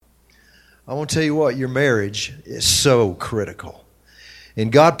I want to tell you what, your marriage is so critical.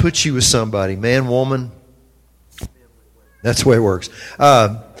 And God puts you with somebody, man, woman. That's the way it works.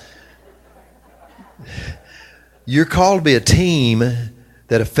 You're called to be a team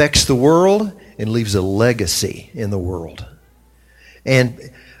that affects the world and leaves a legacy in the world. And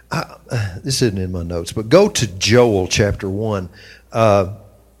this isn't in my notes, but go to Joel chapter 1.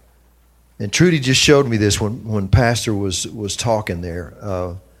 And Trudy just showed me this when Pastor was talking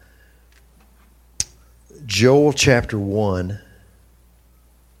there. Joel chapter 1.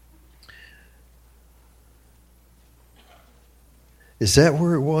 Is that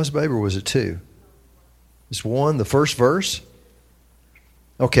where it was, babe, or was it 2? It's 1, the first verse?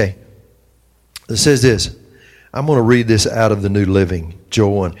 Okay. It says this. I'm going to read this out of the New Living,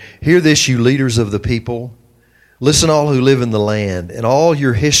 Joel 1. Hear this, you leaders of the people. Listen, all who live in the land, and all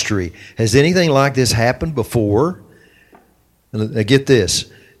your history. Has anything like this happened before? And get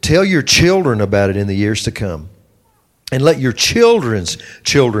this. Tell your children about it in the years to come. And let your children's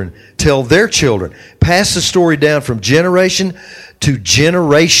children tell their children. Pass the story down from generation to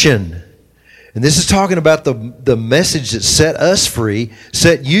generation. And this is talking about the message that set us free,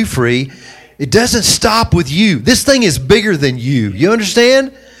 set you free. It doesn't stop with you. This thing is bigger than you. You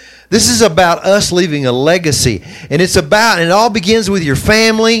understand? This is about us leaving a legacy. And it all begins with your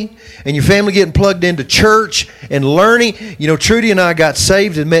family, and your family getting plugged into church and learning. You know, Trudy and I got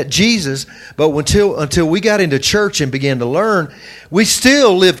saved and met Jesus, but until we got into church and began to learn, we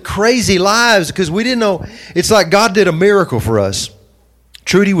still lived crazy lives because we didn't know. It's like God did a miracle for us.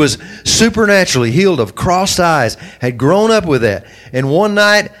 Trudy was supernaturally healed of crossed eyes, had grown up with that. And one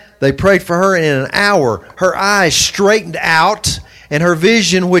night, they prayed for her, and in an hour, her eyes straightened out, and her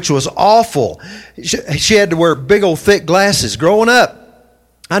vision, which was awful. She had to wear big old thick glasses growing up.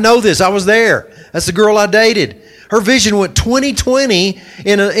 I know this. I was there. That's the girl I dated. Her vision went 20/20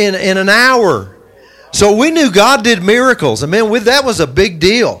 in an hour. So we knew God did miracles. And man, that was a big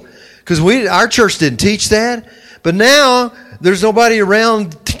deal because our church didn't teach that. But now there's nobody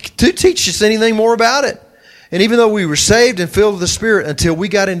around to teach us anything more about it. And even though we were saved and filled with the Spirit until we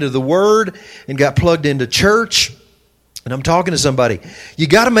got into the Word and got plugged into church, and I'm talking to somebody, you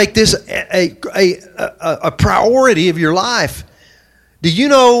got to make this a priority of your life. Do you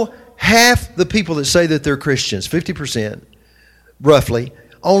know half the people that say that they're Christians, 50%, roughly,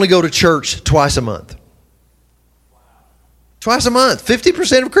 only go to church twice a month? Twice a month,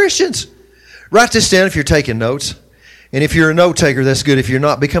 50% of Christians. Write this down if you're taking notes. And if you're a note taker, that's good. If you're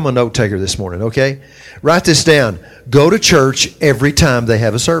not, become a note taker this morning, okay? Write this down. Go to church every time they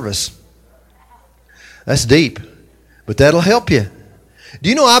have a service. That's deep, but that'll help you. Do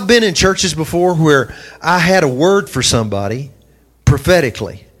you know I've been in churches before where I had a word for somebody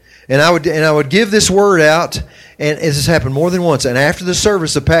prophetically, and I would give this word out, and this has happened more than once. And after the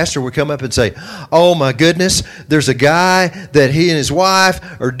service, the pastor would come up and say, "Oh my goodness, there's a guy that he and his wife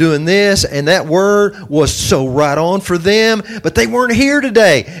are doing this, and that word was so right on for them, but they weren't here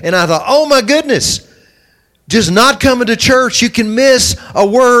today." And I thought, "Oh my goodness, just not coming to church, you can miss a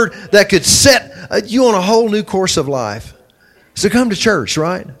word that could set you on a whole new course of life." So come to church,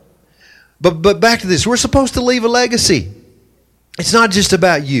 right? But back to this, we're supposed to leave a legacy. It's not just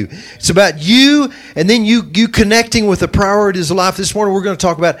about you. It's about you and then you connecting with the priorities of life. This morning we're going to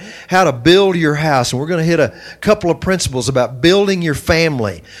talk about how to build your house. And we're going to hit a couple of principles about building your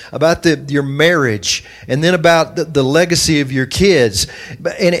family, about your marriage, and then about the legacy of your kids.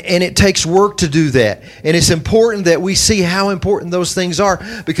 And it takes work to do that. And it's important that we see how important those things are,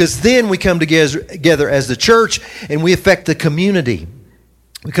 because then we come together as the church and we affect the community.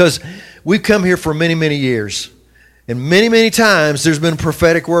 Because we've come here for many, many years. And many, many times there's been a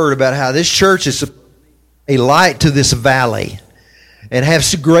prophetic word about how this church is a light to this valley and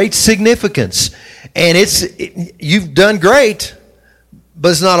has great significance. And you've done great, but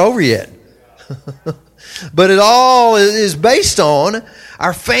it's not over yet. But it all is based on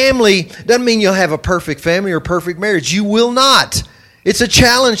our family. Doesn't mean you'll have a perfect family or a perfect marriage. You will not. It's a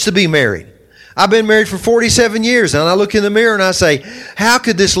challenge to be married. I've been married for 47 years, and I look in the mirror and I say, how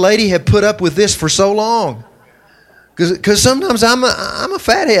could this lady have put up with this for so long? Because sometimes I'm a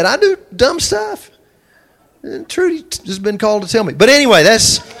fathead. I do dumb stuff. And Trudy has been called to tell me. But anyway,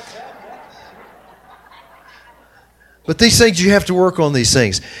 but these things, you have to work on these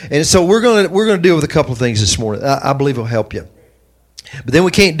things. And so we're going to deal with a couple of things this morning. I believe will help you. But then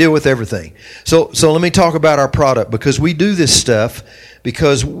we can't deal with everything. So let me talk about our product, because we do this stuff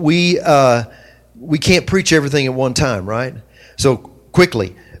because we can't preach everything at one time, right? So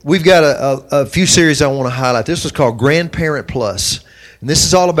quickly. We've got a few series I want to highlight. This was called Grandparent Plus. And this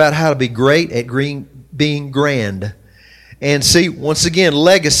is all about how to be great at being grand. And see, once again,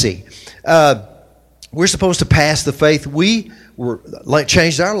 legacy. We're supposed to pass the faith. We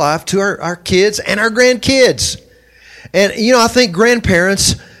changed our life to our kids and our grandkids. And, I think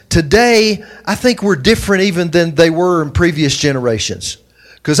grandparents today, I think we're different even than they were in previous generations.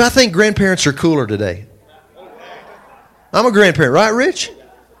 Because I think grandparents are cooler today. I'm a grandparent, right, Rich?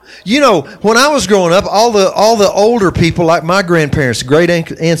 When I was growing up, all the older people, like my grandparents, great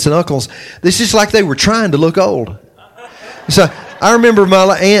aunts and uncles, it's just like they were trying to look old. So I remember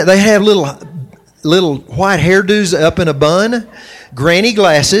my aunt, they have little white hairdos up in a bun, granny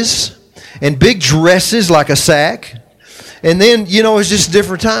glasses, and big dresses like a sack. And then, it was just a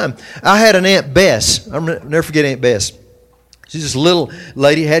different time. I had an Aunt Bess. I'll never forget Aunt Bess. She's this little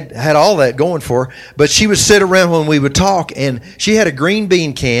lady, had all that going for her. But she would sit around when we would talk, and she had a green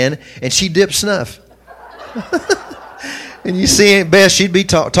bean can, and she dipped snuff. And you see Aunt Bess, she'd be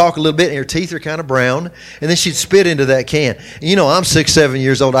talk a little bit, and her teeth are kind of brown, and then she'd spit into that can. And, I'm 6, 7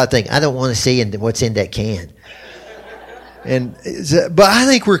 years old. I think, I don't want to see what's in that can. But I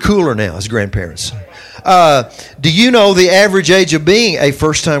think we're cooler now as grandparents. Do you know the average age of being a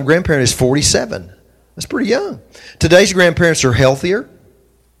first-time grandparent is 47? That's pretty young. Today's grandparents are healthier.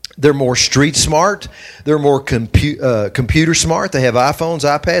 They're more street smart. They're more computer smart. They have iPhones,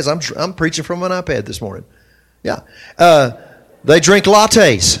 iPads. I'm preaching from an iPad this morning. Yeah. They drink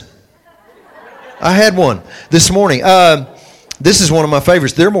lattes. I had one this morning. This is one of my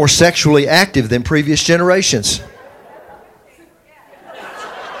favorites. They're more sexually active than previous generations.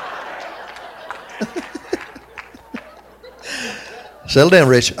 Settle down,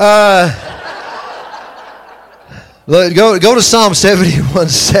 Rich. Go to Psalm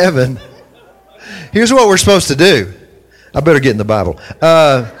 71:7. Here's what we're supposed to do. I better get in the Bible.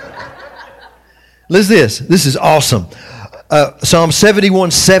 Listen to this. This is awesome. Psalm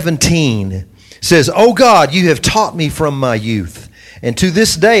 71:17 says, "O God, you have taught me from my youth, and to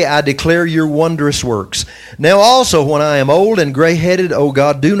this day I declare your wondrous works. Now also when I am old and gray-headed, O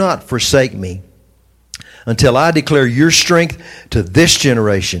God, do not forsake me, until I declare your strength to this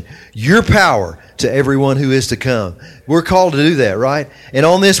generation, your power to everyone who is to come." We're called to do that, right? And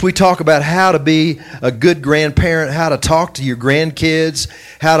on this we talk about how to be a good grandparent, how to talk to your grandkids,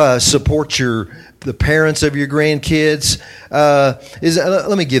 how to support the parents of your grandkids.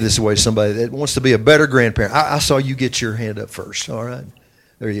 Let me give this away to somebody that wants to be a better grandparent. I saw you get your hand up first. All right.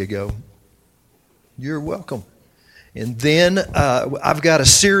 There you go. You're welcome. And then I've got a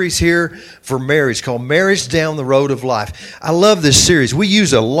series here for marriage called Marriage Down the Road of Life. I love this series. We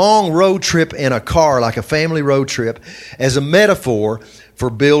use a long road trip in a car, like a family road trip, as a metaphor for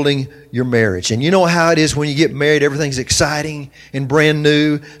building your marriage. And you know how it is when you get married, everything's exciting and brand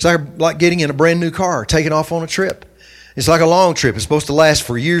new. It's like getting in a brand new car, taking off on a trip. It's like a long trip. It's supposed to last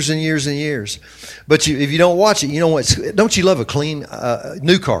for years and years and years. But if you don't watch it, don't you love a clean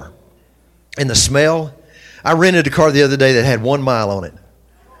new car? And the smell? I rented a car the other day that had 1 mile on it.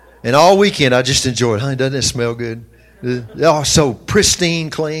 And all weekend I just enjoyed it. Honey, doesn't it smell good? Oh, so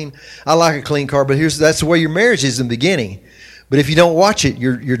pristine, clean. I like a clean car, but that's the way your marriage is in the beginning. But if you don't watch it,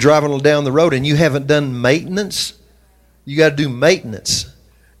 you're driving down the road and you haven't done maintenance. You got to do maintenance.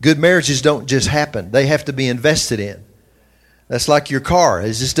 Good marriages don't just happen. They have to be invested in. That's like your car.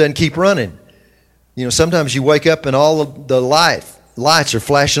 It just doesn't keep running. Sometimes you wake up and all the lights are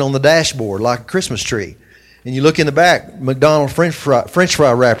flashing on the dashboard like a Christmas tree. And you look in the back, McDonald's French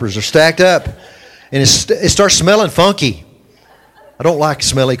fry wrappers are stacked up, and it starts smelling funky. I don't like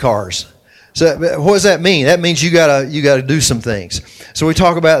smelly cars. So what does that mean? That means you gotta do some things. So we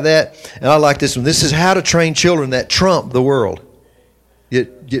talk about that, and I like this one. This is how to train children that trump the world.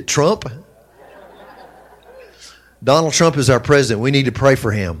 Get Trump? Donald Trump is our president. We need to pray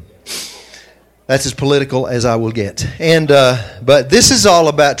for him. That's as political as I will get. And but this is all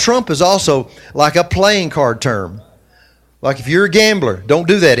about, Trump is also like a playing card term. Like if you're a gambler, don't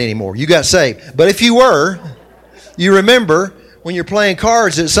do that anymore. You got saved. But if you were, you remember when you're playing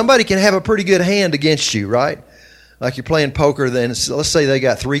cards that somebody can have a pretty good hand against you, right? Like you're playing poker, then let's say they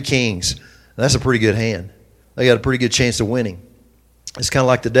got 3 kings. That's a pretty good hand. They got a pretty good chance of winning. It's kind of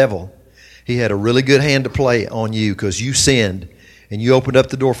like the devil. He had a really good hand to play on you because you sinned and you opened up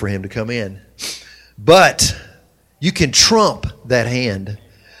the door for him to come in. But you can trump that hand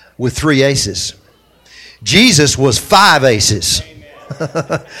with 3 aces. Jesus was 5 aces.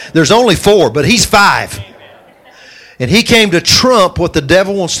 There's only 4, but he's 5. And he came to trump what the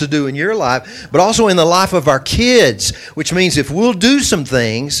devil wants to do in your life, but also in the life of our kids, which means if we'll do some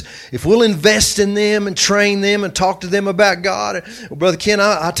things, if we'll invest in them and train them and talk to them about God. Well, Brother Ken,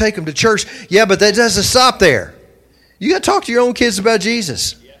 I take them to church. Yeah, but that doesn't stop there. You got to talk to your own kids about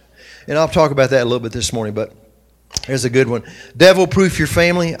Jesus. And I'll talk about that a little bit this morning, but There's a good one. Devil Proof Your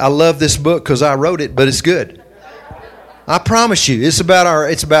Family. I love this book because I wrote it, but it's good. I promise you, it's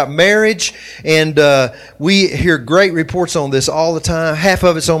about marriage, and we hear great reports on this all the time. Half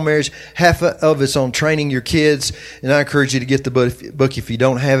of it's on marriage, half of it's on training your kids, and I encourage you to get the book if you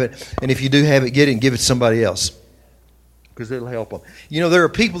don't have it, and if you do have it, get it and give it to somebody else because it'll help them. You know, there are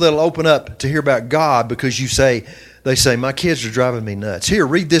people that'll open up to hear about God because they say, my kids are driving me nuts. Here,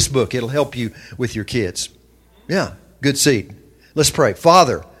 read this book. It'll help you with your kids. Yeah, good seed. Let's pray.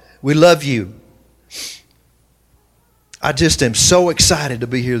 Father, we love you. I just am so excited to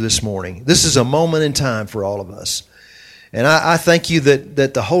be here this morning. This is a moment in time for all of us. And I thank you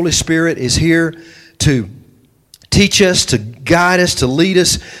that the Holy Spirit is here to teach us, to guide us, to lead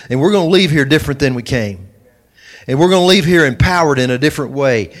us. And we're going to leave here different than we came. And we're going to leave here empowered in a different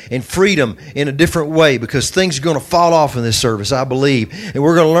way, in freedom in a different way, because things are going to fall off in this service, I believe. And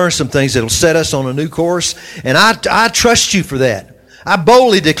we're going to learn some things that will set us on a new course. And I trust you for that. I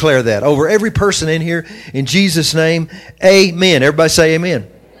boldly declare that over every person in here in Jesus' name. Amen. Everybody say amen.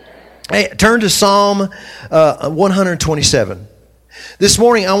 Hey, turn to Psalm 127. This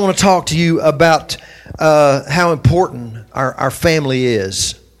morning I want to talk to you about how important our family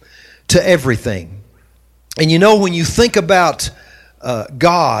is to everything. And you know, when you think about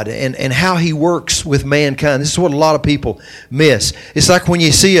God and how He works with mankind, this is what a lot of people miss. It's like when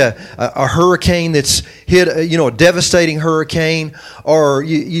you see a hurricane that's hit, a devastating hurricane, or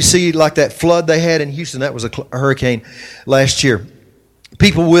you see like that flood they had in Houston. That was a hurricane last year.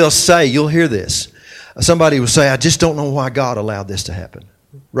 People will say, you'll hear this. Somebody will say, I just don't know why God allowed this to happen.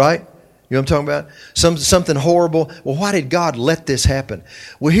 Right? You know what I'm talking about? Something horrible. Well, why did God let this happen?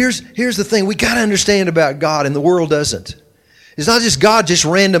 Well, here's the thing. We got to understand about God, and the world doesn't. It's not just God just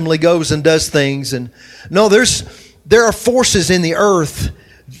randomly goes and does things. And no, there are forces in the earth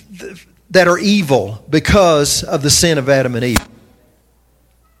that are evil because of the sin of Adam and Eve.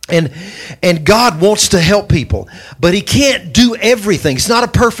 And God wants to help people, but He can't do everything. It's not a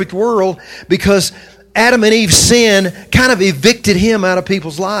perfect world because Adam and Eve's sin kind of evicted Him out of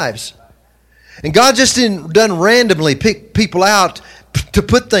people's lives. And God just doesn't randomly pick people out to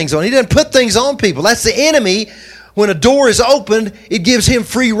put things on. He doesn't put things on people. That's the enemy. When a door is opened, it gives him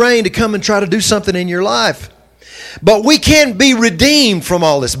free rein to come and try to do something in your life. But we can't be redeemed from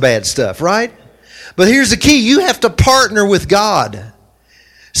all this bad stuff, right? But here's the key. You have to partner with God.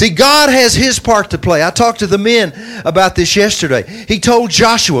 See, God has His part to play. I talked to the men about this yesterday. He told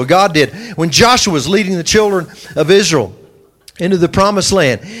Joshua, God did, when Joshua was leading the children of Israel into the promised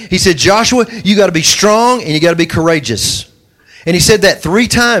land, He said, Joshua, you got to be strong and you got to be courageous. And He said that 3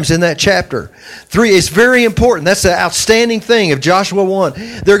 times in that chapter. 3, it's very important. That's the outstanding thing of Joshua 1.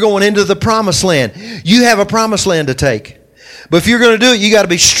 They're going into the promised land. You have a promised land to take. But if you're going to do it, you got to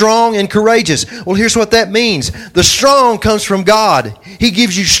be strong and courageous. Well, here's what that means. The strong comes from God. He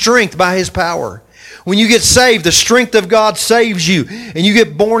gives you strength by His power. When you get saved, the strength of God saves you. And you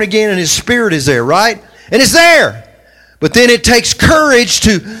get born again and His Spirit is there, right? And it's there. But then it takes courage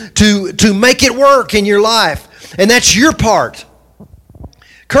to make it work in your life. And that's your part.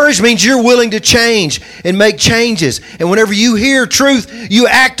 Courage means you're willing to change and make changes. And whenever you hear truth, you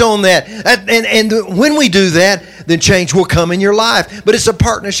act on that. And when we do that, then change will come in your life. But it's a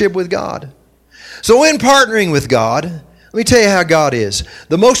partnership with God. So in partnering with God, let me tell you how God is.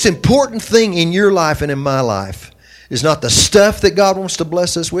 The most important thing in your life and in my life is not the stuff that God wants to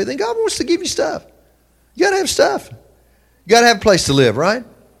bless us with. And God wants to give you stuff. You got to have stuff. You got to have a place to live, right?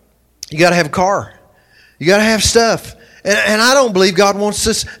 You got to have a car. You got to have stuff. And I don't believe God wants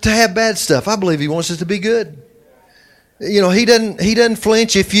us to have bad stuff. I believe He wants us to be good. You know, He doesn't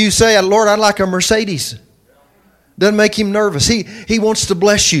flinch if you say, Lord, I'd like a Mercedes. Doesn't make Him nervous. He wants to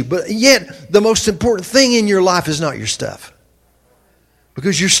bless you. But yet, the most important thing in your life is not your stuff.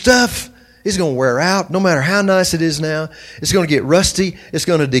 Because your stuff is going to wear out, no matter how nice it is now. It's going to get rusty. It's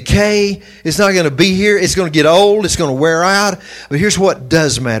going to decay. It's not going to be here. It's going to get old. It's going to wear out. But here's what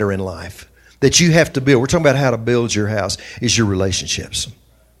does matter in life that you have to build. We're talking about how to build your house, is your relationships.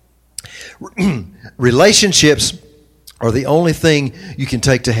 Relationships are the only thing you can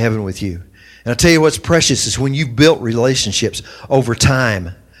take to heaven with you. And I tell you what's precious is when you've built relationships over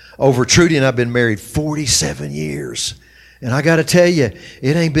time. Trudy and I have been married 47 years. And I got to tell you,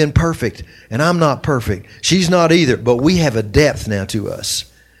 it ain't been perfect. And I'm not perfect. She's not either. But we have a depth now to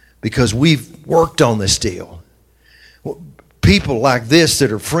us because we've worked on this deal. People like this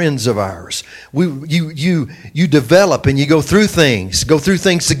that are friends of ours, you develop and you go through things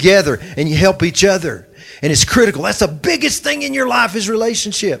together, and you help each other. And it's critical. That's the biggest thing in your life is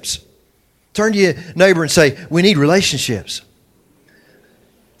relationships. Turn to your neighbor and say, we need relationships.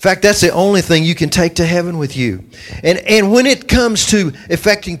 fact, that's the only thing you can take to heaven with you. And when it comes to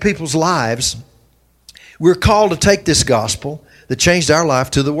affecting people's lives, we're called to take this gospel that changed our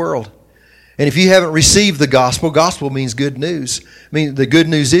life to the world. And if you haven't received the gospel, gospel means good news. I mean, the good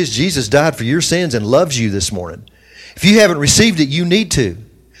news is Jesus died for your sins and loves you this morning. If you haven't received it, you need to.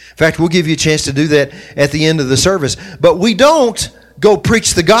 In fact, we'll give you a chance to do that at the end of the service. But we don't go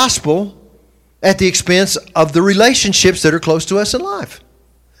preach the gospel at the expense of the relationships that are close to us in life.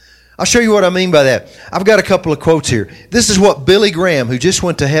 I'll show you what I mean by that. I've got a couple of quotes here. This is what Billy Graham, who just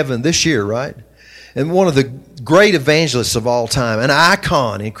went to heaven this year, right? And one of the great evangelists of all time, an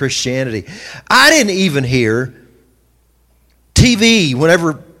icon in Christianity. I didn't even hear TV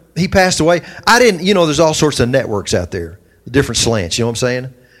whenever he passed away. There's all sorts of networks out there, different slants, you know what I'm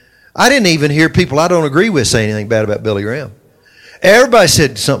saying? I didn't even hear people I don't agree with say anything bad about Billy Graham. Everybody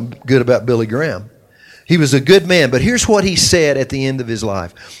said something good about Billy Graham. He was a good man, but here's what he said at the end of his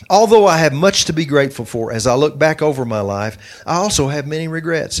life. Although I have much to be grateful for as I look back over my life, I also have many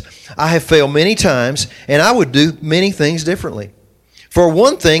regrets. I have failed many times, and I would do many things differently. For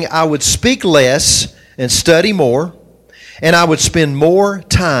one thing, I would speak less and study more, and I would spend more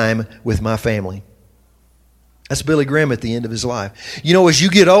time with my family. That's Billy Graham at the end of his life. You know, as you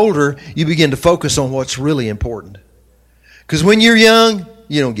get older, you begin to focus on what's really important. Because when you're young,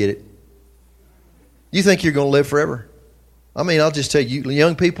 you don't get it. You think you're going to live forever. I mean, I'll just tell you,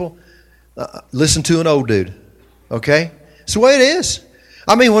 young people, listen to an old dude, okay? It's the way it is.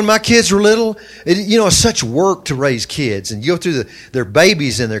 I mean, when my kids were little, it's such work to raise kids. And you go through their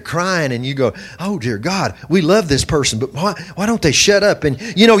babies and they're crying and you go, oh, dear God, we love this person, but why don't they shut up? And,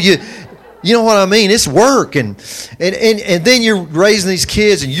 you know what I mean? It's work. And then you're raising these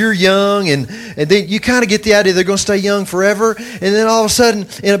kids and you're young and then you kind of get the idea they're going to stay young forever. And then all of a sudden,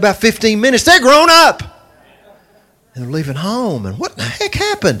 in about 15 minutes, they're grown up. And they're leaving home. And what the heck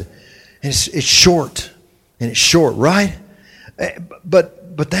happened? And it's short. And it's short, right?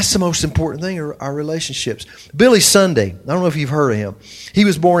 But that's the most important thing, are our relationships. Billy Sunday, I don't know if you've heard of him. He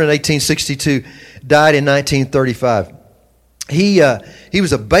was born in 1862, died in 1935. He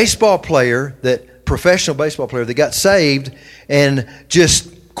was a baseball player, professional baseball player that got saved and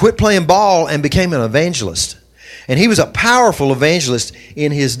just quit playing ball and became an evangelist. And he was a powerful evangelist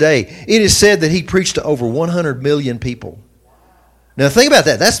in his day. It is said that he preached to over 100 million people. Now think about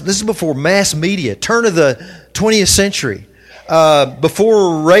that. This is before mass media, turn of the 20th century,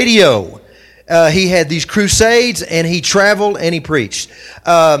 before radio. He had these crusades and he traveled and he preached.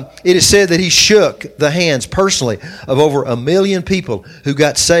 It is said that he shook the hands personally of over 1 million people who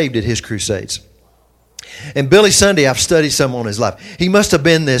got saved at his crusades. And Billy Sunday, I've studied some on his life. He must have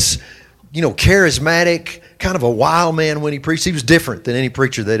been this, charismatic, kind of a wild man when he preached. He was different than any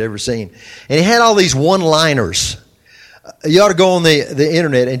preacher they'd ever seen. And he had all these one-liners. You ought to go on the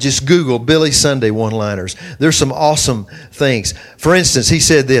internet and just Google Billy Sunday one-liners. There's some awesome things. For instance, he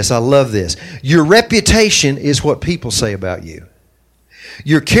said this, I love this. Your reputation is what people say about you.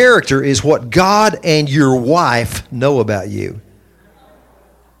 Your character is what God and your wife know about you.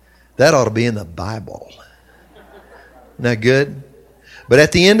 That ought to be in the Bible. Isn't that good? But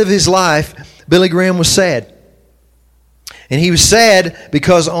at the end of his life, Billy Graham was sad. And he was sad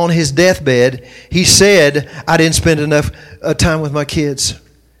because on his deathbed, he said, I didn't spend enough time with my kids.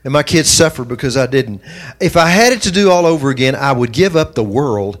 And my kids suffered because I didn't. If I had it to do all over again, I would give up the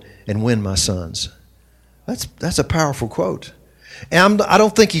world and win my sons. That's a powerful quote. And I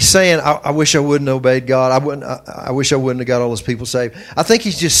don't think he's saying, I wish I wouldn't have obeyed God. I wish I wouldn't have got all those people saved. I think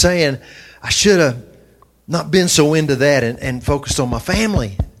he's just saying, I should have not been so into that and focused on my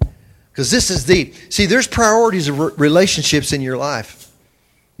family. Because this is there's priorities of relationships in your life.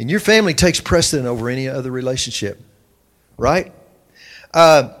 And your family takes precedent over any other relationship. Right?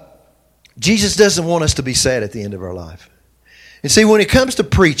 Jesus doesn't want us to be sad at the end of our life. And see, when it comes to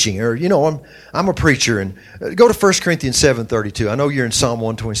preaching, or, I'm a preacher, and go to 1 Corinthians 7:32. I know you're in Psalm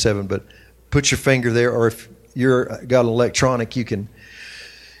 127, but put your finger there, or if you're got an electronic, you can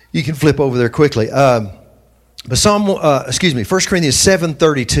flip over there quickly. But 1 Corinthians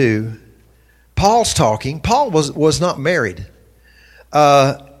 7:32, Paul's talking. Paul was not married.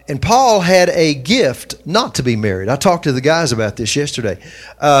 And Paul had a gift not to be married. I talked to the guys about this yesterday.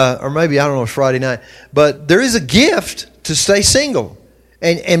 Or maybe, I don't know, it's Friday night. But there is a gift to stay single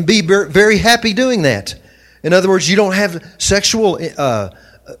and be very happy doing that. In other words, you don't have sexual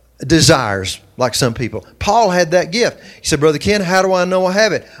desires like some people. Paul had that gift. He said, Brother Ken, how do I know I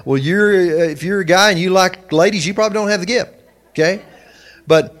have it? Well, if you're a guy and you like ladies, you probably don't have the gift. Okay?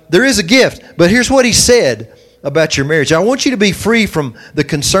 But there is a gift. But here's what he said about your marriage. I want you to be free from the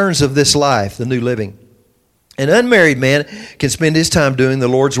concerns of this life, the new living. An unmarried man can spend his time doing the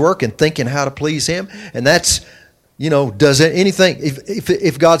Lord's work and thinking how to please Him. And that's, does anything.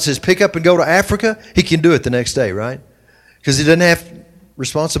 If God says pick up and go to Africa, he can do it the next day, right? Because he doesn't have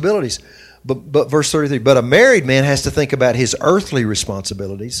responsibilities. But verse 33, but a married man has to think about his earthly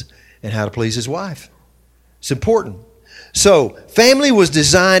responsibilities and how to please his wife. It's important. So, family was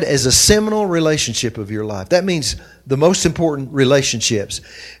designed as a seminal relationship of your life. That means the most important relationships.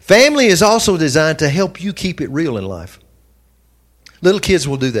 Family is also designed to help you keep it real in life. Little kids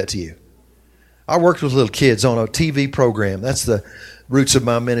will do that to you. I worked with little kids on a TV program. That's the roots of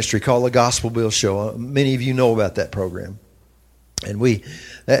my ministry called the Gospel Bill Show. Many of you know about that program. And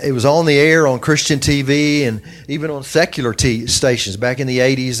it was on the air on Christian TV and even on secular stations back in the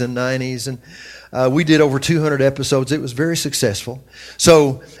 80s and 90s. And we did over 200 episodes. It was very successful.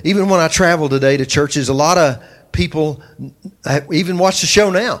 So even when I travel today to churches, a lot of people even watch the show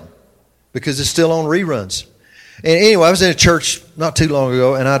now because it's still on reruns. And anyway, I was in a church not too long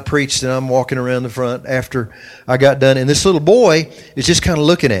ago, and I'd preached, and I'm walking around the front after I got done. And this little boy is just kind of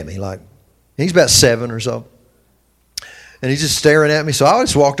looking at me like, he's about 7 or so. And he's just staring at me. So I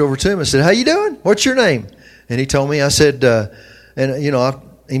just walked over to him and said, how you doing? What's your name? And he told me. I said, I'm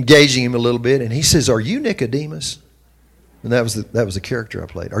engaging him a little bit. And he says, are you Nicodemus? And that was the character I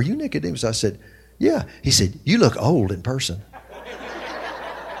played. Are you Nicodemus? I said, yeah. He said, you look old in person.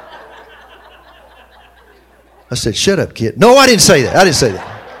 I said, shut up, kid. No, I didn't say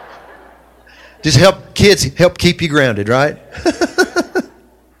that. Just help keep you grounded, right?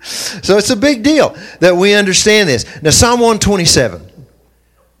 So it's a big deal that we understand this. Now, Psalm 127.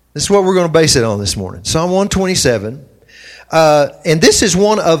 This is what we're going to base it on this morning. Psalm 127. And this is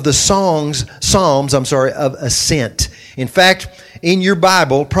one of the psalms of ascent. In fact, in your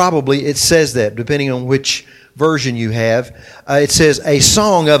Bible, probably it says that, depending on which version you have. It says a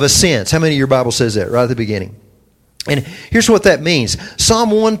song of ascents. How many of your Bible says that right at the beginning? And here's what that means.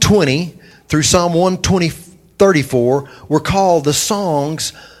 Psalm 120 through Psalm 134 were called the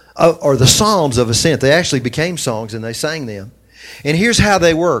songs or the Psalms of Ascent. They actually became songs and they sang them. And here's how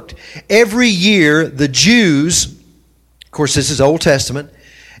they worked. Every year, the Jews, of course, this is Old Testament,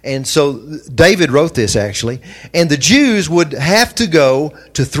 and so David wrote this actually, and the Jews would have to go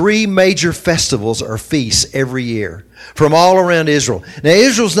to 3 major festivals or feasts every year from all around Israel. Now,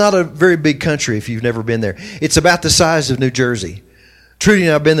 Israel's not a very big country if you've never been there. It's about the size of New Jersey. Trudy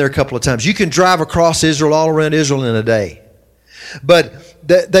and I have been there a couple of times. You can drive across Israel, all around Israel in a day. But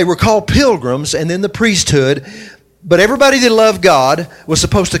they were called pilgrims, and then the priesthood. But everybody that loved God was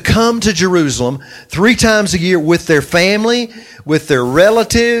supposed to come to Jerusalem 3 times a year with their family, with their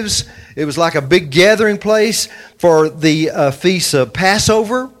relatives. It was like a big gathering place for the feasts of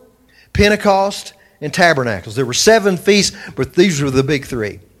Passover, Pentecost, and Tabernacles. There were 7 feasts, but these were the big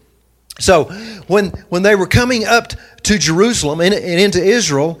 3. So when they were coming up to Jerusalem and into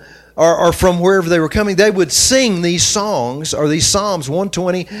Israel, or from wherever they were coming, they would sing these songs, or these Psalms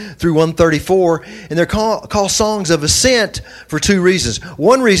 120 through 134, and they're called songs of ascent for 2 reasons.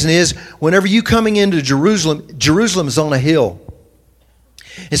 One reason is, whenever you're coming into Jerusalem, Jerusalem is on a hill.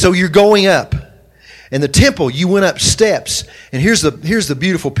 And so you're going up. And the temple, you went up steps. And here's the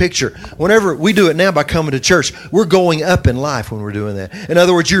beautiful picture. Whenever we do it now by coming to church, we're going up in life when we're doing that. In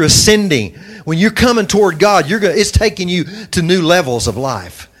other words, you're ascending. When you're coming toward God, it's taking you to new levels of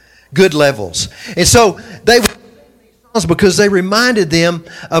life. Good levels. And so they would because they reminded them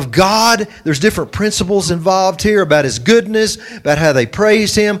of God. There's different principles involved here about His goodness, about how they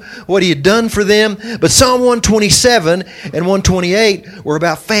praised Him, what He had done for them. But Psalm 127 and 128 were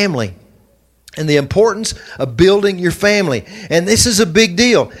about family and the importance of building your family. And this is a big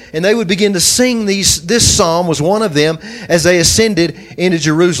deal. And they would begin to sing these. This psalm was one of them as they ascended into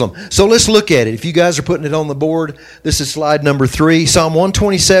Jerusalem. So let's look at it. If you guys are putting it on the board, this is slide number 3, Psalm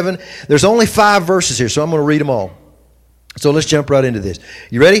 127. There's only 5 verses here, so I'm going to read them all. So let's jump right into this.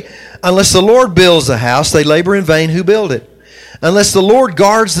 You ready? Unless the Lord builds the house, they labor in vain who build it. Unless the Lord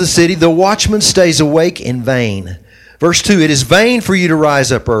guards the city, the watchman stays awake in vain. Verse 2, it is vain for you to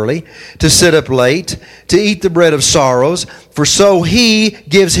rise up early, to sit up late, to eat the bread of sorrows, for so He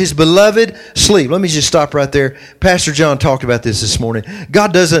gives His beloved sleep. Let me just stop right there. Pastor John talked about this morning.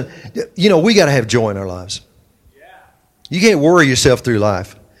 God doesn't, we got to have joy in our lives. You can't worry yourself through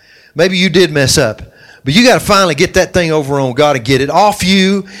life. Maybe you did mess up, but you got to finally get that thing over on God and get it off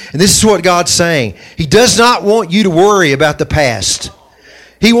you. And this is what God's saying. He does not want you to worry about the past.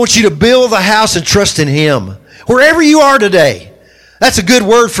 He wants you to build the house and trust in Him. Wherever you are today, that's a good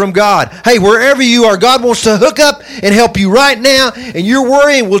word from God. Hey, wherever you are, God wants to hook up and help you right now, and your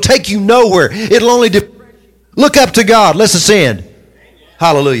worrying will take you nowhere. It'll only look up to God. Let's ascend.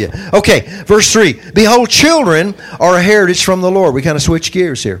 Hallelujah. Okay, verse 3. Behold, children are a heritage from the Lord. We kind of switch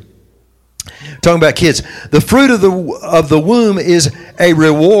gears here. Talking about kids. The fruit of the womb is a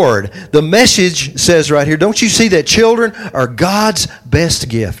reward. The message says right here, don't you see that children are God's best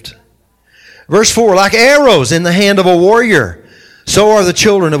gift? Verse 4, like arrows in the hand of a warrior, so are the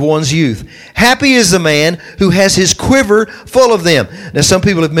children of one's youth. Happy is the man who has his quiver full of them. Now, some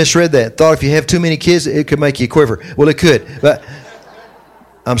people have misread that. Thought if you have too many kids, it could make you quiver. Well, it could. But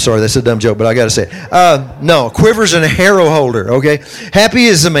I'm sorry, that's a dumb joke, but I got to say it. No, quiver's an arrow holder, okay? Happy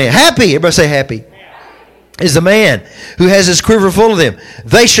is the man. Happy, everybody say happy. Is the man who has his quiver full of them.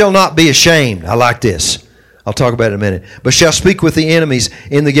 They shall not be ashamed. I like this. I'll talk about it in a minute. But shall speak with the enemies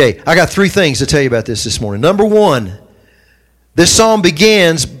in the gate. I got 3 things to tell you about this morning. Number 1, this psalm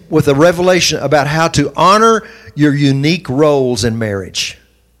begins with a revelation about how to honor your unique roles in marriage.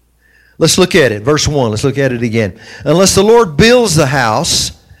 Let's look at it. Verse 1. Let's look at it again. Unless the Lord builds the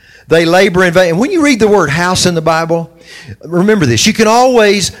house, they labor in vain. And when you read the word house in the Bible, remember this. You can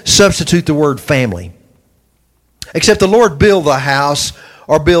always substitute the word family. Except the Lord build the house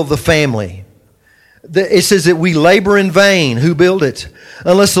or build the family. It says that we labor in vain. Who build it?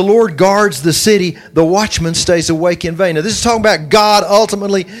 Unless the Lord guards the city, the watchman stays awake in vain. Now this is talking about God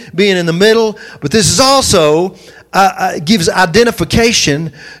ultimately being in the middle, but this is also gives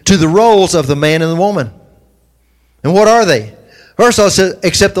identification to the roles of the man and the woman. And what are they? First of all, it says,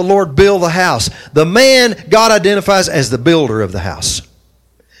 except the Lord build the house. The man, God identifies as the builder of the house.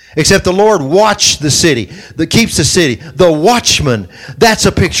 Except the Lord watch the city, that keeps the city. The watchman, that's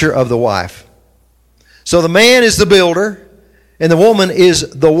a picture of the wife. So the man is the builder, and the woman is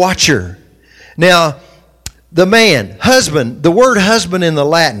the watcher. Now, the man, husband, the word husband in the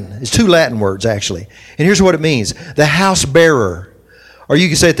Latin is 2 Latin words actually. And here's what it means. The house bearer. Or you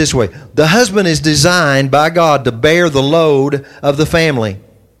can say it this way. The husband is designed by God to bear the load of the family.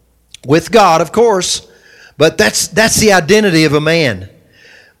 With God, of course. But that's the identity of a man.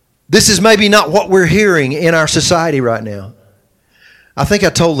 This is maybe not what we're hearing in our society right now. I think I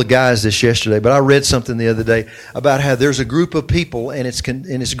told the guys this yesterday, but I read something the other day about how there's a group of people, and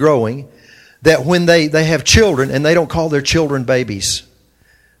it's growing, that when they have children, and they don't call their children babies.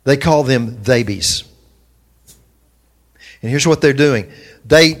 They call them babies. And here's what they're doing.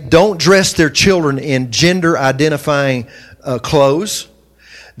 They don't dress their children in gender-identifying clothes.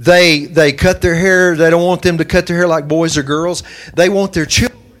 They cut their hair. They don't want them to cut their hair like boys or girls. They want their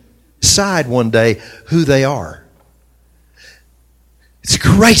children to decide one day who they are. It's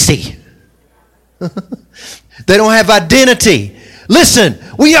crazy. They don't have identity. Listen,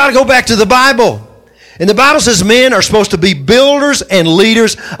 we ought to go back to the Bible. And the Bible says men are supposed to be builders and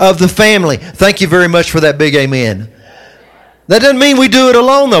leaders of the family. Thank you very much for that big amen. That doesn't mean we do it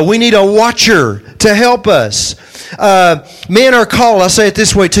alone, though. We need a watcher to help us. Men are called, I'll say it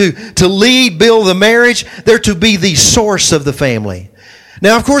this way too, to lead, build the marriage. They're to be the source of the family.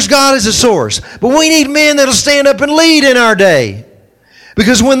 Now, of course, God is a source. But we need men that'll stand up and lead in our day.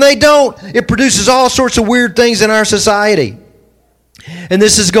 Because when they don't, it produces all sorts of weird things in our society. And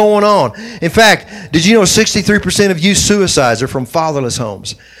this is going on. In fact, did you know 63% of youth suicides are from fatherless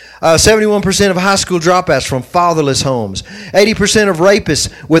homes? 71% of high school dropouts from fatherless homes. 80% of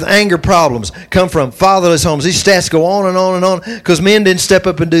rapists with anger problems come from fatherless homes. These stats go on and on and on because men didn't step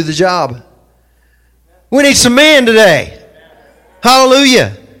up and do the job. We need some men today.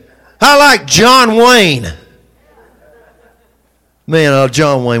 Hallelujah. I like John Wayne. Man,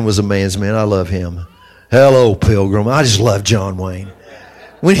 John Wayne was a man's man. I love him. Hello, Pilgrim. I just love John Wayne.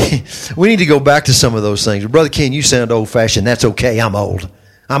 We need to go back to some of those things. Brother Ken, you sound old-fashioned. That's okay. I'm old.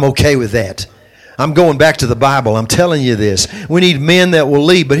 I'm okay with that. I'm going back to the Bible. I'm telling you this. We need men that will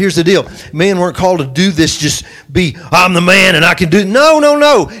lead. But here's the deal. Men weren't called to do this just be, I'm the man and I can do it. No.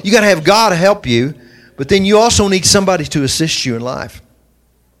 You got to have God help you. But then you also need somebody to assist you in life.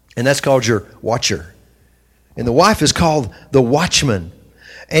 And that's called your watcher. And the wife is called the watchman.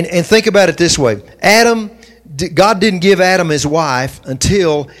 And think about it this way. God didn't give Adam his wife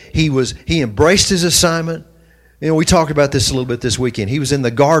until he embraced his assignment. You know, we talked about this a little bit this weekend. He was in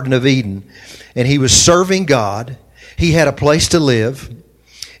the Garden of Eden, and he was serving God. He had a place to live.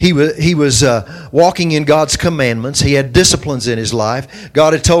 He was walking in God's commandments. He had disciplines in his life.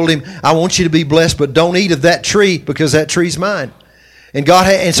 God had told him, I want you to be blessed, but don't eat of that tree because that tree's mine.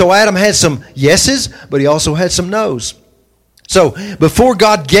 And so Adam had some yeses, but he also had some no's. So before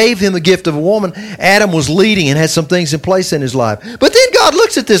God gave him the gift of a woman, Adam was leading and had some things in place in his life. But then God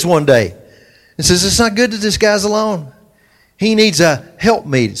looks at this one day and says, it's not good that this guy's alone. He needs a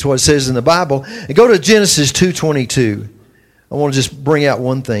helpmeet. That's what it says in the Bible. And go to Genesis 2:22. I want to just bring out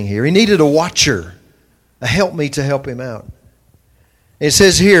one thing here. He needed a watcher, a helpmeet to help him out. It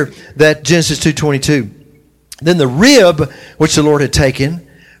says here that Genesis 2:22, then the rib which the Lord had taken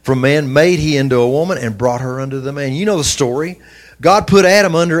from man made he into a woman and brought her unto the man. You know the story. God put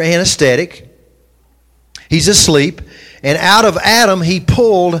Adam under anesthetic. He's asleep. And out of Adam, he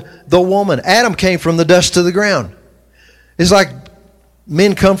pulled the woman. Adam came from the dust of the ground. It's like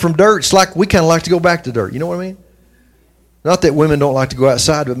men come from dirt. It's like we kind of like to go back to dirt. You know what I mean? Not that women don't like to go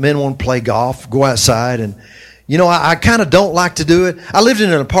outside, but men want to play golf, go outside. And, you know, I kind of don't like to do it. I lived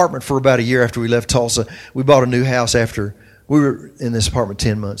in an apartment for about a year after we left Tulsa. We bought a new house after we were in this apartment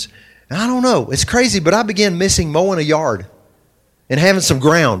 10 months. And I don't know. It's crazy, but I began missing mowing a yard and having some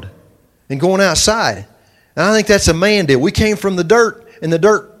ground and going outside. And I think that's a man deal. We came from the dirt, and the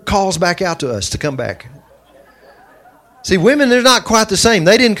dirt calls back out to us to come back. See, women, they're not quite the same.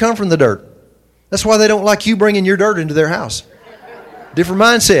 They didn't come from the dirt. That's why they don't like you bringing your dirt into their house. Different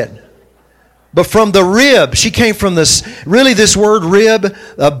mindset. But from the rib, she came from this, really this word rib,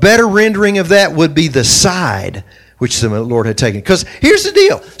 a better rendering of that would be the side, which the Lord had taken. Because here's the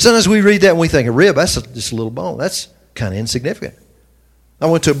deal. Sometimes we read that and we think, a rib, that's just a little bone. That's kind of insignificant. I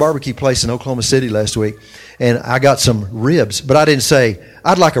went to a barbecue place in Oklahoma City last week, and I got some ribs, but I didn't say,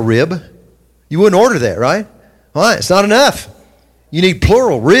 I'd like a rib. You wouldn't order that, right? All right, it's not enough. You need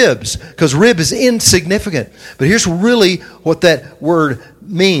plural, ribs, because rib is insignificant. But here's really what that word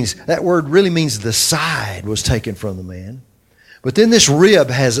means. That word really means the side was taken from the man. But then this rib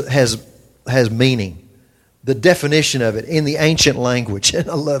has meaning, the definition of it in the ancient language. And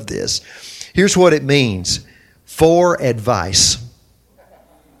I love this. Here's what it means. For advice.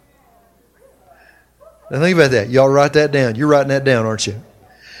 Now think about that. Y'all write that down. You're writing that down, aren't you?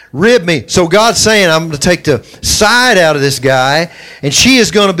 Rib me. So God's saying, I'm going to take the side out of this guy, and she is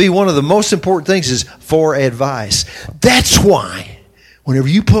going to be one of the most important things is for advice. That's why whenever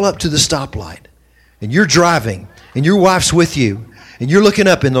you pull up to the stoplight and you're driving and your wife's with you and you're looking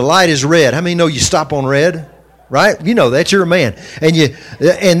up and the light is red. How many know you stop on red? Right? You know that. You're a man.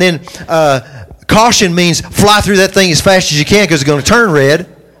 And then caution means fly through that thing as fast as you can because it's going to turn red.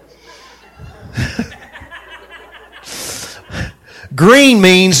 Green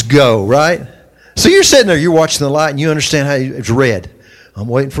means go, right? So you're sitting there, you're watching the light, and you understand how it's red. I'm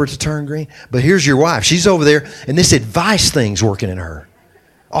waiting for it to turn green. But here's your wife. She's over there, and this advice thing's working in her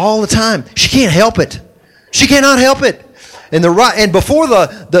all the time. She can't help it. She cannot help it. And before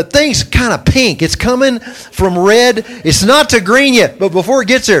the thing's kind of pink, it's coming from red. It's not to green yet, but before it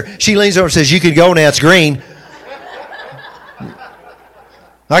gets there, she leans over and says, "You can go now. It's green."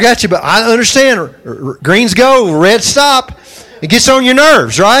 I got you, but I understand. Greens go, red stop. It gets on your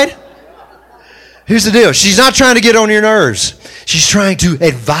nerves, right? Here's the deal. She's not trying to get on your nerves. She's trying to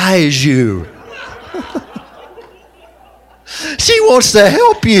advise you. She wants to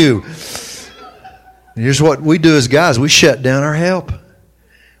help you. And here's what we do as guys. We shut down our help.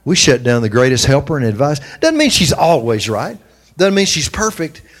 We shut down the greatest helper and advice. Doesn't mean she's always right. Doesn't mean she's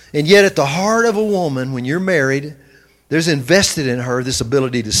perfect. And yet at the heart of a woman, when you're married, there's invested in her this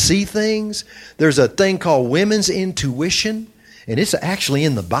ability to see things. There's a thing called women's intuition. And it's actually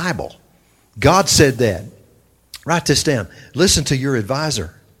in the Bible. God said that. Write this down. Listen to your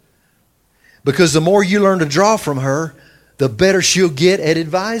advisor. Because the more you learn to draw from her, the better she'll get at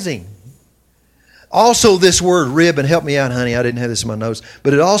advising. Also, this word rib, and help me out, honey, I didn't have this in my notes,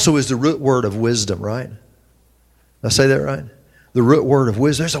 but it also is the root word of wisdom, right? Did I say that right? The root word of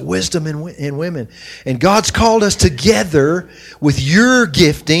wisdom. There's a wisdom in women. And God's called us together with your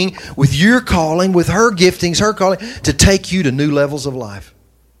gifting, with your calling, with her giftings, her calling, to take you to new levels of life.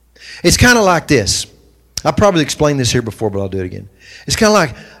 It's kind of like this. I probably explained this here before, but I'll do it again. It's kind of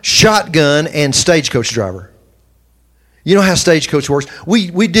like shotgun and stagecoach driver. You know how stagecoach works?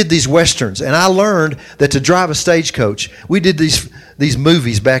 We did these westerns, and I learned that to drive a stagecoach, we did these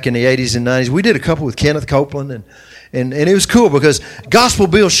movies back in the 80s and 90s. We did a couple with Kenneth Copeland, and it was cool because Gospel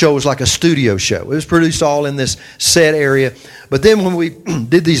Bill Show was like a studio show. It was produced all in this set area. But then when we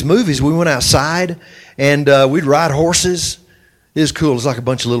did these movies, we went outside, and we'd ride horses. It was cool. It was like a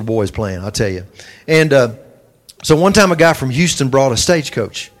bunch of little boys playing, I'll tell you. And so one time a guy from Houston brought a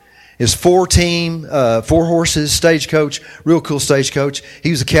stagecoach. It was 4 horses, stagecoach, real cool stagecoach.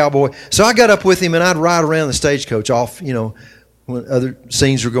 He was a cowboy. So I got up with him, and I'd ride around the stagecoach off, when other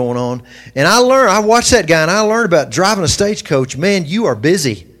scenes were going on. And I watched that guy, and I learned about driving a stagecoach. Man, you are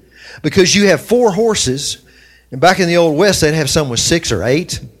busy because you have 4 horses. And back in the Old West, they'd have some with 6 or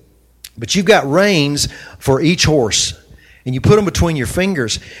 8. But you've got reins for each horse. And you put them between your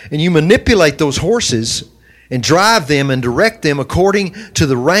fingers. And you manipulate those horses and drive them and direct them according to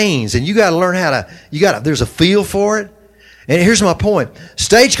the reins. And you got to learn there's a feel for it. And here's my point.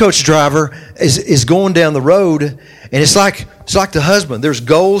 Stagecoach driver is going down the road, and it's like the husband. There's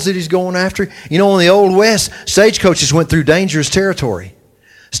goals that he's going after. You know, in the Old West, stagecoaches went through dangerous territory.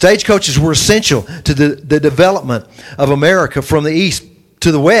 Stagecoaches were essential to the development of America from the east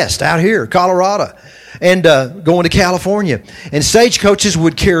to the west, out here, Colorado, and going to California. And stagecoaches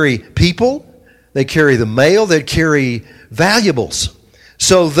would carry people, they'd carry the mail, they'd carry valuables.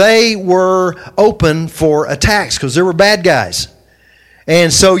 So they were open for attacks because there were bad guys.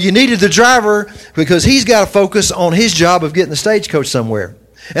 And so you needed the driver because he's got to focus on his job of getting the stagecoach somewhere.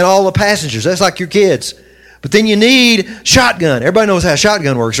 And all the passengers, that's like your kids. But then you need shotgun. Everybody knows how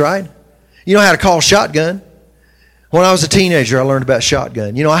shotgun works, right? You know how to call shotgun. When I was a teenager, I learned about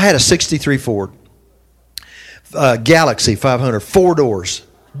shotgun. You know, I had a 63 Ford Galaxy 500, 4 doors,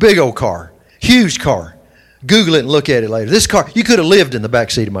 big old car, huge car. Google it and look at it later. This car, you could have lived in the back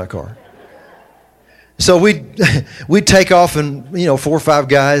seat of my car. So we'd take off and, 4 or 5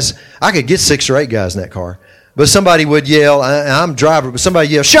 guys. I could get 6 or 8 guys in that car. But somebody would yell, I'm driver, but somebody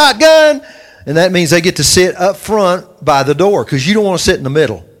yell, shotgun! And that means they get to sit up front by the door because you don't want to sit in the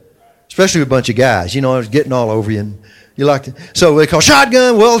middle, especially with a bunch of guys. It's getting all over you. And you like to, so they call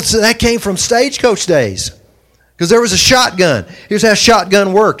shotgun. Well, that came from stagecoach days because there was a shotgun. Here's how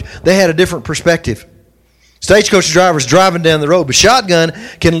shotgun worked. They had a different perspective. Stagecoach drivers driving down the road, but shotgun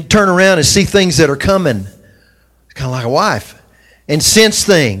can turn around and see things that are coming. It's kind of like a wife. And sense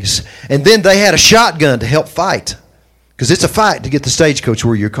things. And then they had a shotgun to help fight. Because it's a fight to get the stagecoach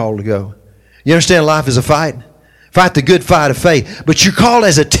where you're called to go. You understand life is a fight? Fight the good fight of faith. But you're called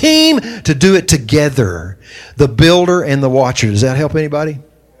as a team to do it together. The builder and the watcher. Does that help anybody?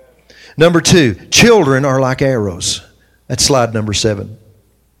 Number 2, children are like arrows. That's slide number 7.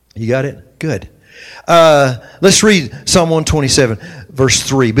 You got it? Good. Let's read Psalm 127, verse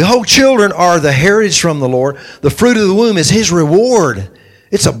 3. Behold, children are the heritage from the Lord. The fruit of the womb is His reward.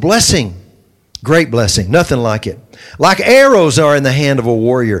 It's a blessing. Great blessing. Nothing like it. Like arrows are in the hand of a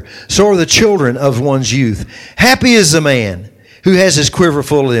warrior, so are the children of one's youth. Happy is the man who has his quiver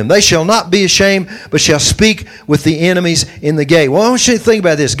full of them. They shall not be ashamed, but shall speak with the enemies in the gate. Well, I want you to think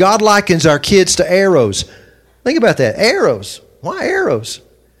about this. God likens our kids to arrows. Think about that. Arrows. Why arrows?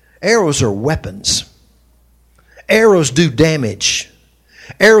 Arrows are weapons. Arrows do damage.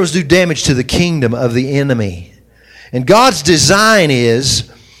 Arrows do damage to the kingdom of the enemy. And God's design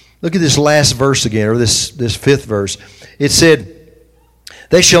is, look at this last verse again, or this 5th verse. It said,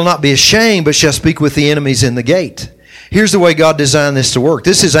 they shall not be ashamed, but shall speak with the enemies in the gate. Here's the way God designed this to work.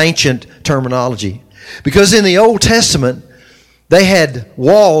 This is ancient terminology. Because in the Old Testament, they had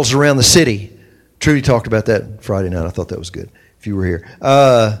walls around the city. Trudy talked about that Friday night. I thought that was good, if you were here.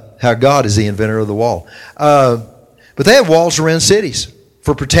 How God is the inventor of the wall. But they have walls around cities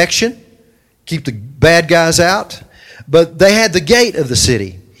for protection, keep the bad guys out. But they had the gate of the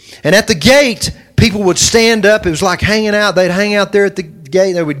city. And at the gate, people would stand up. It was like hanging out. They'd hang out there at the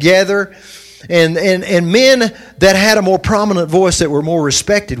gate. They would gather. And men that had a more prominent voice, that were more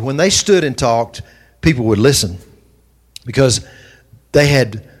respected, when they stood and talked, people would listen. Because they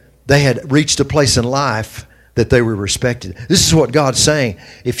had reached a place in life that they were respected. This is what God's saying.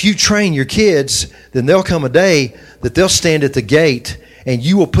 If you train your kids, then there'll come a day that they'll stand at the gate and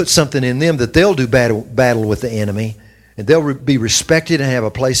you will put something in them that they'll do battle with the enemy, and they'll be respected and have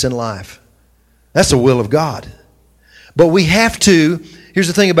a place in life. That's the will of God. But we have to, here's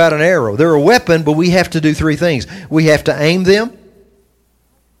the thing about an arrow. They're a weapon, but we have to do 3 things. We have to aim them,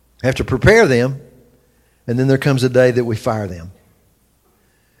 have to prepare them, and then there comes a day that we fire them.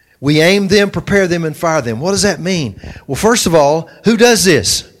 We aim them, prepare them, and fire them. What does that mean? Well, first of all, who does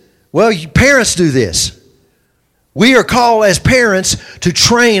this? Well, parents do this. We are called as parents to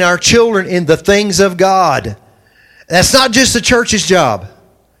train our children in the things of God. That's not just the church's job.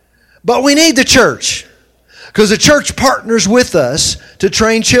 But we need the church. Because the church partners with us to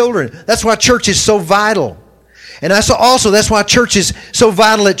train children. That's why church is so vital. And that's why church is so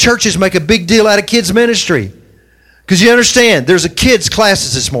vital that churches make a big deal out of kids' ministry. Because you understand, there's a kids'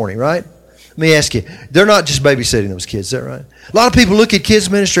 classes this morning, right? Let me ask you, they're not just babysitting those kids, is that right? A lot of people look at kids'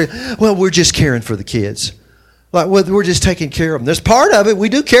 ministry, well, we're just caring for the kids. Like, well, we're just taking care of them. There's part of it, we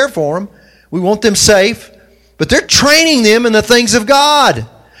do care for them. We want them safe. But they're training them in the things of God.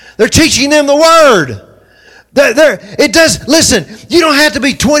 They're teaching them the Word. Listen, you don't have to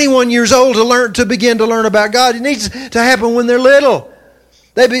be 21 years old to begin to learn about God. It needs to happen when they're little.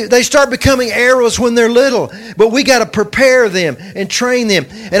 They start becoming arrows when they're little. But we got to prepare them and train them.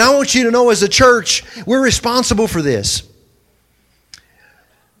 And I want you to know, as a church, we're responsible for this.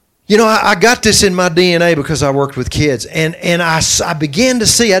 I got this in my DNA because I worked with kids. And I began to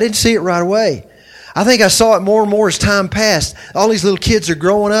see, I didn't see it right away. I think I saw it more and more as time passed. All these little kids are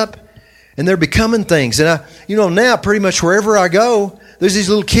growing up, and they're becoming things. And now pretty much wherever I go, there's these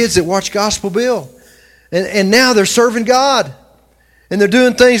little kids that watch Gospel Bill. And now they're serving God. And they're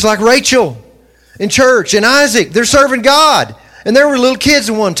doing things like Rachel in church and Isaac. They're serving God. And there were little kids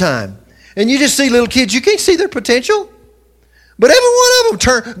at one time. And you just see little kids, you can't see their potential. But every one of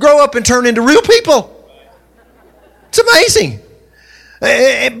them grow up and turn into real people. It's amazing.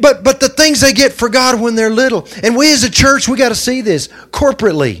 But the things they get for God when they're little. And we as a church, we got to see this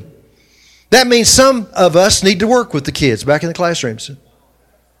corporately. That means some of us need to work with the kids back in the classrooms.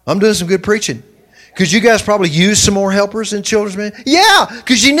 I'm doing some good preaching. Could you guys probably use some more helpers in children's ministry? Yeah,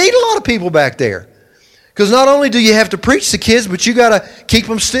 because you need a lot of people back there. Because not only do you have to preach to kids, but you got to keep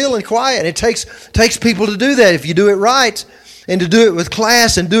them still and quiet. And it takes people to do that if you do it right and to do it with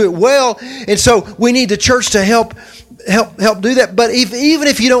class and do it well. And so we need the church to help do that. But even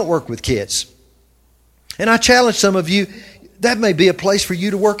if you don't work with kids, and I challenge some of you, that may be a place for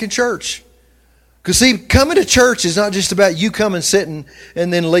you to work in church. Because see, coming to church is not just about you coming, sitting,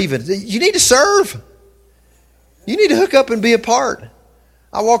 and then leaving. You need to serve. You need to hook up and be a part.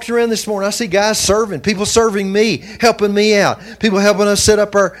 I walked around this morning, I see guys serving, people serving me, helping me out, people helping us set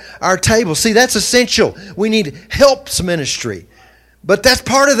up our table. See, that's essential. We need helps ministry. But that's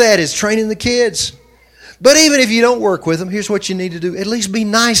part of that is training the kids. But even if you don't work with them, here's what you need to do. At least be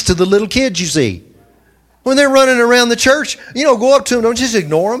nice to the little kids you see. When they're running around the church, go up to them. Don't just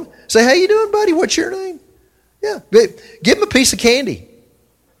ignore them. Say, how you doing, buddy? What's your name? Yeah. Give them a piece of candy.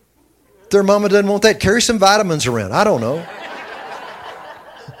 If their mama doesn't want that, carry some vitamins around. I don't know.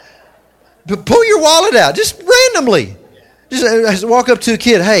 But pull your wallet out, just randomly. Just walk up to a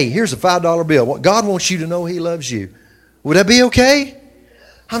kid. Hey, here's a $5 bill. God wants you to know He loves you. Would that be okay?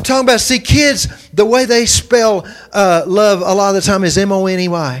 I'm talking about, see, kids, the way they spell love a lot of the time is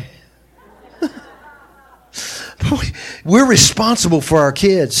M-O-N-E-Y. We're responsible for our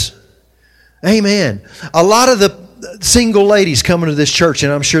kids. Amen. A lot of the single ladies coming to this church,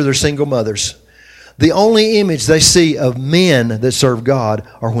 and I'm sure they're single mothers, the only image they see of men that serve God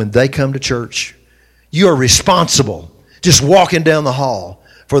are when they come to church. You are responsible just walking down the hall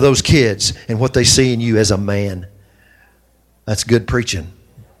for those kids and what they see in you as a man. That's good preaching.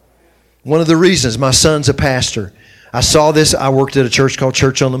 One of the reasons, my son's a pastor. I saw this. I worked at a church called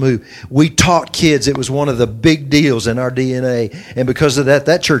Church on the Move. We taught kids. It was one of the big deals in our DNA. And because of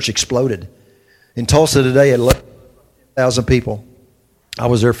that church exploded. In Tulsa today, it had 11,000 people. I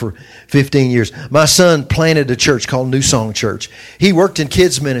was there for 15 years. My son planted a church called New Song Church. He worked in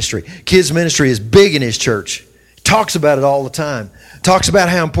kids ministry. Kids ministry is big in his church. He talks about it all the time. Talks about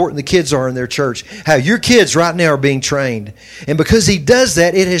how important the kids are in their church. How your kids right now are being trained. And because he does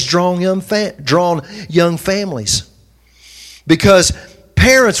that, it has drawn young families. Because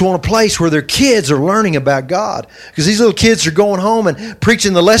parents want a place where their kids are learning about God. Because these little kids are going home and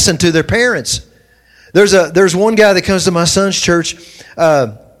preaching the lesson to their parents. There's one guy that comes to my son's church,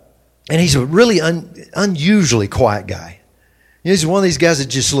 and he's a really unusually quiet guy. He's one of these guys that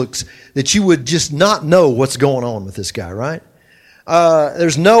just looks, that you would just not know what's going on with this guy, right?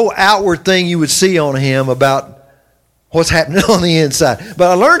 There's no outward thing you would see on him about what's happening on the inside.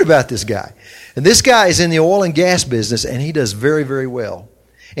 But I learned about this guy. And this guy is in the oil and gas business, and he does very, very well.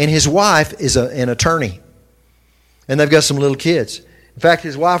 And his wife is an attorney. And they've got some little kids. In fact,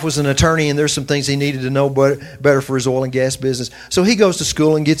 his wife was an attorney, and there's some things he needed to know better for his oil and gas business. So he goes to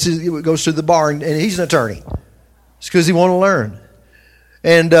school and goes to the bar, and he's an attorney. It's because he wanted to learn.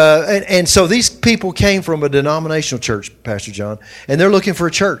 And so these people came from a denominational church, Pastor John, and they're looking for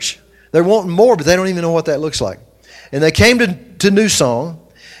a church. They're wanting more, but they don't even know what that looks like. And they came to New Song,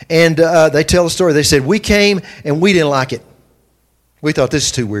 and they tell the story. They said, we came, and we didn't like it. We thought, this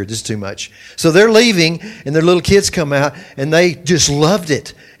is too weird, this is too much. So they're leaving, and their little kids come out, and they just loved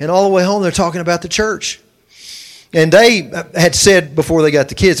it. And all the way home, they're talking about the church. And they had said before they got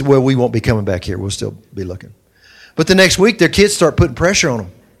the kids, well, we won't be coming back here. We'll still be looking. But the next week, their kids start putting pressure on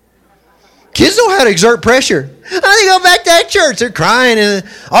them. Kids know how to exert pressure. I need to go back to that church. They're crying. And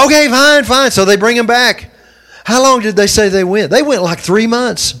okay, fine. So they bring them back. How long did they say they went? They went like 3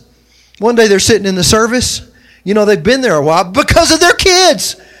 months. One day they're sitting in the service. You know, they've been there a while because of their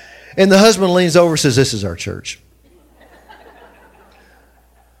kids. And the husband leans over and says, this is our church.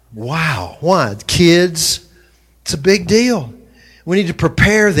 Wow. Why? Kids, it's a big deal. We need to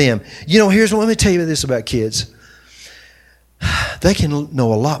prepare them. You know, let me tell you this about kids. They can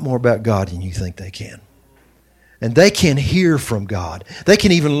know a lot more about God than you think they can. And they can hear from God. They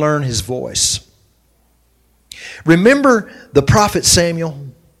can even learn His voice. Remember the prophet Samuel?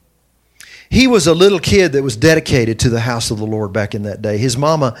 He was a little kid that was dedicated to the house of the Lord back in that day. His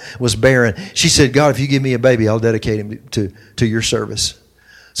mama was barren. She said, God, if you give me a baby, I'll dedicate him to your service.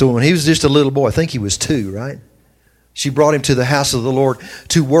 So when he was just a little boy, I think he was 2, right? She brought him to the house of the Lord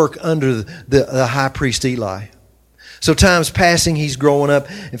to work under the high priest Eli. So time's passing, he's growing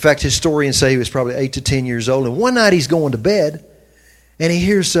up. In fact, historians say he was probably 8 to 10 years old. And one night he's going to bed, and he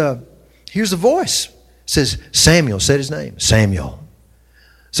hears a voice. It says, Samuel, said his name, Samuel.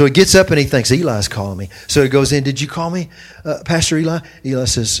 So he gets up and he thinks, Eli's calling me. So he goes in, did you call me, Pastor Eli? Eli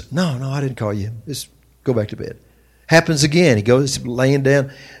says, no, I didn't call you. Just go back to bed. Happens again. He goes laying down,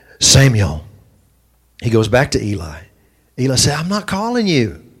 Samuel. He goes back to Eli. Eli said, I'm not calling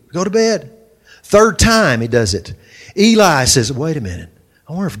you. Go to bed. 3rd time he does it. Eli says, wait a minute.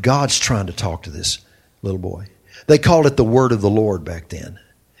 I wonder if God's trying to talk to this little boy. They called it the word of the Lord back then.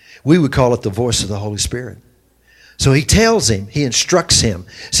 We would call it the voice of the Holy Spirit. So he tells him, he instructs him.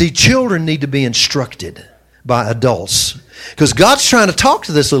 See, children need to be instructed by adults. Because God's trying to talk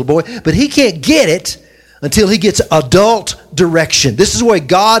to this little boy, but he can't get it until he gets adult direction. This is the way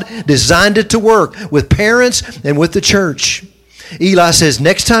God designed it to work with parents and with the church. Eli says,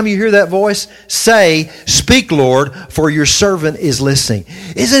 next time you hear that voice, say, speak, Lord, for your servant is listening.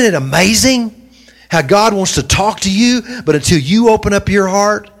 Isn't it amazing how God wants to talk to you, but until you open up your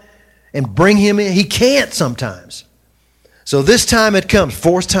heart and bring him in, he can't sometimes. So this time it comes,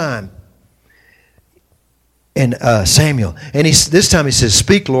 4th time. And Samuel. And this time he says,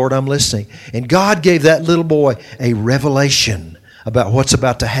 speak, Lord, I'm listening. And God gave that little boy a revelation about what's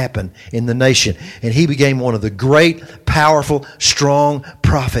about to happen in the nation. And he became one of the great, powerful, strong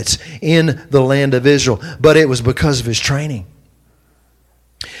prophets in the land of Israel. But it was because of his training.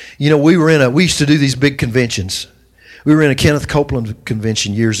 You know, we used to do these big conventions. We were in a Kenneth Copeland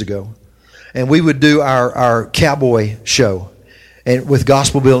convention years ago. And we would do our cowboy show. And with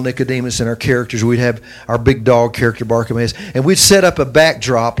Gospel Bill Nicodemus and our characters, we'd have our big dog character, Bartimaeus. And we'd set up a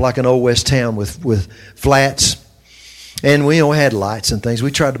backdrop like an old West town with flats. And we had lights and things.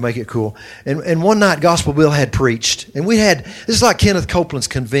 We tried to make it cool. And one night, Gospel Bill had preached. And this is like Kenneth Copeland's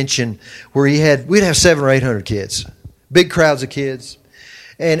convention where we'd have 700 or 800 kids. Big crowds of kids.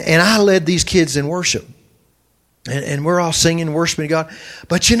 And I led these kids in worship. And we're all singing and worshiping God.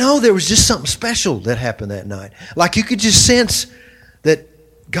 But there was just something special that happened that night. Like you could just sense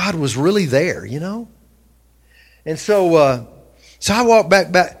that God was really there, And so I walked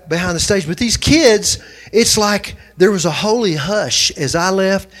back behind the stage. But these kids, it's like there was a holy hush as I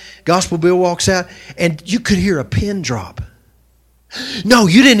left. Gospel Bill walks out, and you could hear a pin drop. No,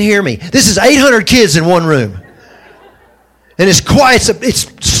 you didn't hear me. This is 800 kids in one room. And it's quiet.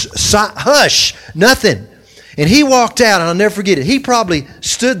 It's hush, nothing. And he walked out, and I'll never forget it. He probably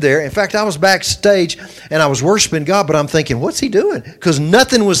stood there. In fact, I was backstage, and I was worshiping God, but I'm thinking, what's he doing? Because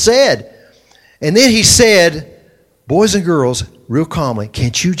nothing was said. And then he said, boys and girls, real calmly,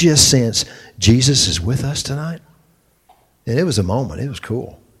 can't you just sense Jesus is with us tonight? And it was a moment. It was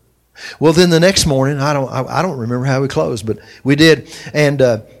cool. Well, then the next morning, I don't remember how we closed, but we did.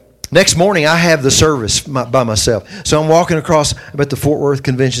 And next morning, I have the service by myself. So I'm walking across, I'm at the Fort Worth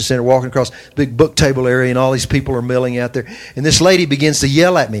Convention Center, walking across the big book table area, and all these people are milling out there. And this lady begins to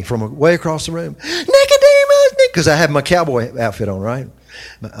yell at me from way across the room, Nicodemus, because I have my cowboy outfit on, right?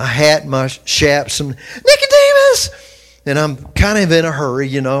 My hat, my chaps, and Nicodemus. And I'm kind of in a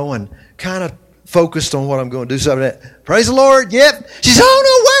hurry, and kind of focused on what I'm going to do. So I'm like, praise the Lord, yep. She says,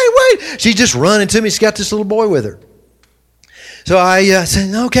 oh, no, wait. She's just running to me. She's got this little boy with her. So I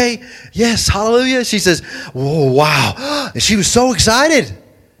said, okay, yes, hallelujah. She says, oh, wow. And she was so excited.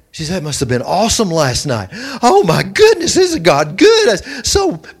 She said, that must have been awesome last night. Oh, my goodness, isn't God good? That's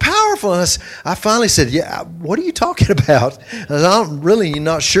so powerful. And I finally said, yeah, what are you talking about? I said, I'm really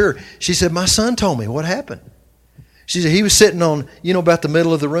not sure. She said, my son told me what happened. She said, he was sitting on, about the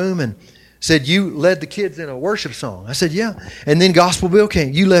middle of the room and said, you led the kids in a worship song. I said, yeah. And then Gospel Bill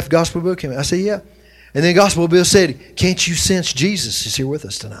came. You left Gospel Bill came. I said, yeah. And then Gospel Bill said, can't you sense Jesus is here with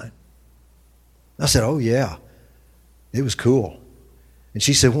us tonight? I said, oh, yeah. It was cool. And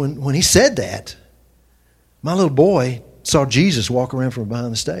she said, when he said that, my little boy saw Jesus walk around from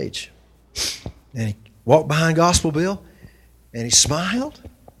behind the stage. And he walked behind Gospel Bill, and he smiled,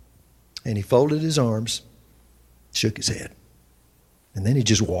 and he folded his arms, shook his head. And then he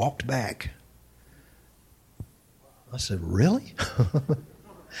just walked back. I said, really?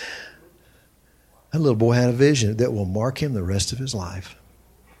 That little boy had a vision that will mark him the rest of his life.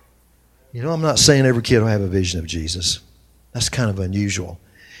 I'm not saying every kid will have a vision of Jesus. That's kind of unusual.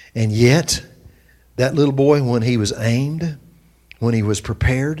 And yet, that little boy, when he was aimed, when he was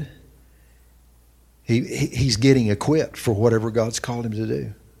prepared, he's getting equipped for whatever God's called him to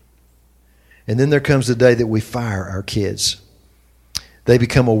do. And then there comes the day that we fire our kids. They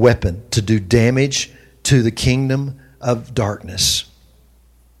become a weapon to do damage to the kingdom of darkness.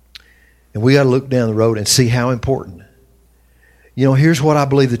 And we got to look down the road and see how important. You know, here's what I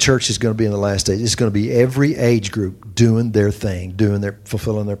believe the church is going to be in the last days. It's going to be every age group doing their thing,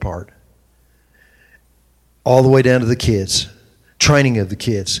 fulfilling their part. All the way down to the kids, training of the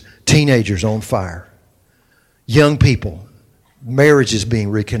kids, teenagers on fire, young people, marriages being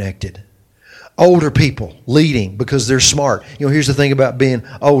reconnected, older people leading because they're smart. You know, here's the thing about being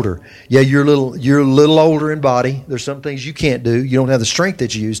older. Yeah, you're a little older in body. There's some things you can't do. You don't have the strength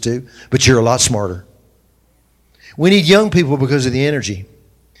that you used to, but you're a lot smarter. We need young people because of the energy.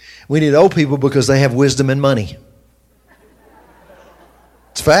 We need old people because they have wisdom and money.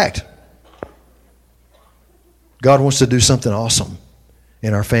 It's a fact. God wants to do something awesome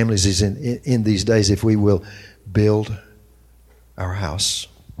in our families in these days if we will build our house.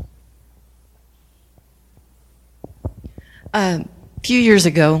 A few years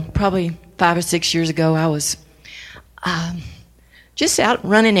ago, probably 5 or 6 years ago, I was just out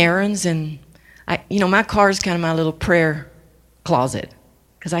running errands, and my car is kind of my little prayer closet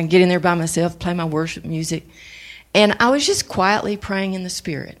because I can get in there by myself, play my worship music, and I was just quietly praying in the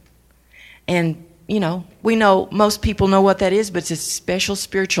Spirit. And we know, most people know what that is, but it's a special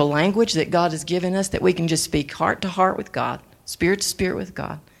spiritual language that God has given us that we can just speak heart to heart with God, spirit to spirit with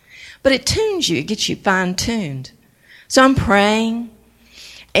God. But it tunes you, it gets you fine-tuned. So I'm praying,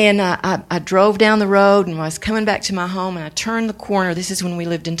 and I drove down the road, and I was coming back to my home, and I turned the corner. This is when we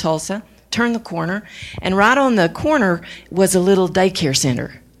lived in Tulsa. Turned the corner, and right on the corner was a little daycare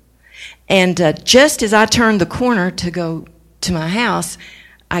center. And just as I turned the corner to go to my house,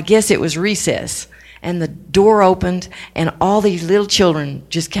 I guess it was recess, and the door opened, and all these little children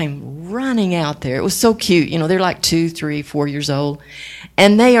just came running out there. It was so cute. They're like 2, 3, 4 years old,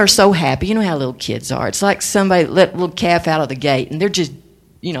 and they are so happy. You know how little kids are. It's like somebody let a little calf out of the gate, and they're just,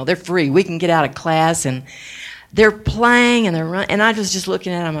 they're free. We can get out of class, and they're playing, and they're running. And I was just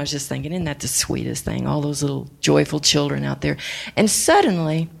looking at them. I was just thinking, isn't that the sweetest thing? All those little joyful children out there. And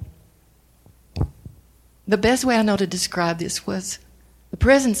suddenly, the best way I know to describe this was the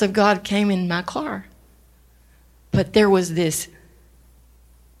presence of God came in my car. But there was this,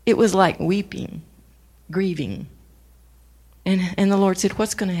 it was like weeping, grieving. And the Lord said,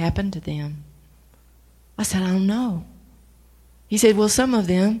 what's going to happen to them? I said, I don't know. He said, well, some of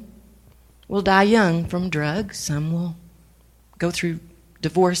them will die young from drugs. Some will go through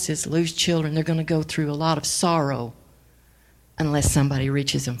divorces, lose children. They're going to go through a lot of sorrow unless somebody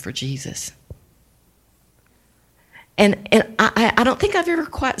reaches them for Jesus. And I don't think I've ever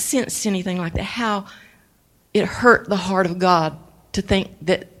quite sensed anything like that, how it hurt the heart of God to think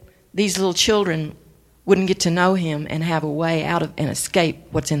that these little children wouldn't get to know Him and have a way out of and escape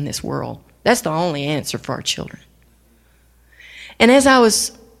what's in this world. That's the only answer for our children. And as I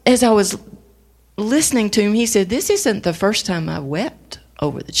was listening to him, he said, this isn't the first time I wept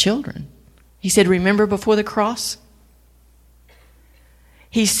over the children. He said, remember before the cross?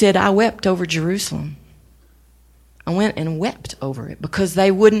 He said, I wept over Jerusalem. I went and wept over it because they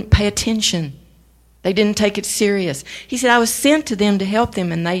wouldn't pay attention. They didn't take it serious. He said, I was sent to them to help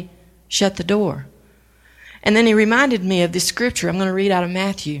them, and they shut the door. And then he reminded me of this scripture. I'm going to read out of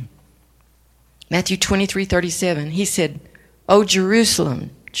Matthew 23:37. He said, O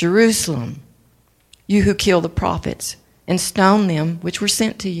Jerusalem, Jerusalem, you who kill the prophets and stone them which were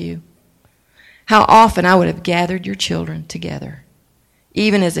sent to you. How often I would have gathered your children together,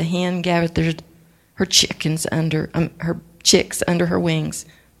 even as a hen gathers her chicks under her wings,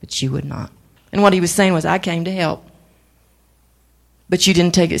 but you would not. And what he was saying was, I came to help, but you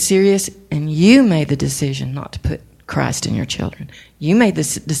didn't take it serious, and you made the decision not to put Christ in your children. You made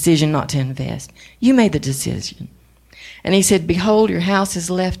the decision not to invest. You made the decision. And he said, behold, your house is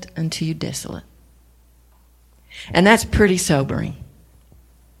left unto you desolate. And that's pretty sobering.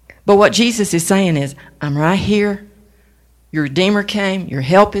 But what Jesus is saying is, I'm right here. Your Redeemer came. Your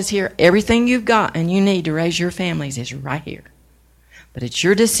help is here. Everything you've got and you need to raise your families is right here. But it's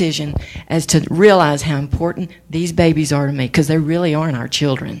your decision as to realize how important these babies are to me, because they really aren't our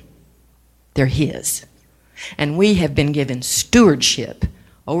children. They're His. And we have been given stewardship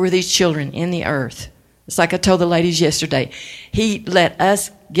over these children in the earth. It's like I told the ladies yesterday. He let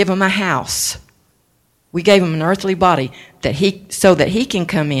us give them a house. We gave them an earthly body so that He can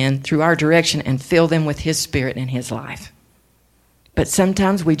come in through our direction and fill them with His Spirit and His life. But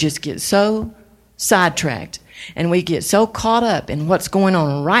sometimes we just get so sidetracked and we get so caught up in what's going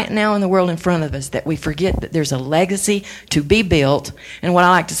on right now in the world in front of us that we forget that there's a legacy to be built. And what I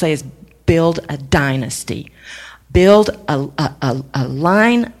like to say is build a dynasty. Build a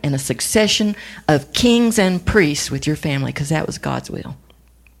line and a succession of kings and priests with your family, because that was God's will.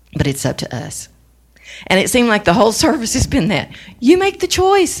 But it's up to us. And it seemed like the whole service has been that. You make the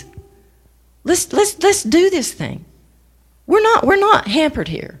choice. Let's do this thing. We're not hampered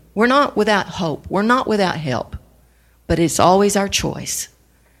here. We're not without hope. We're not without help. But it's always our choice.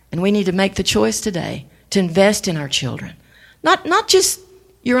 And we need to make the choice today to invest in our children. Not just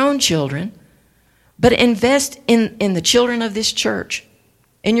your own children, but invest in the children of this church,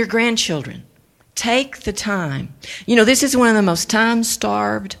 in your grandchildren. Take the time. You know, this is one of the most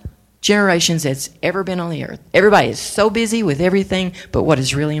time-starved generations that's ever been on the earth. Everybody is so busy with everything but what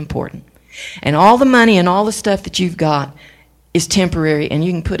is really important. And all the money and all the stuff that you've got is temporary, and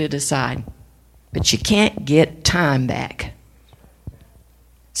you can put it aside. But you can't get time back.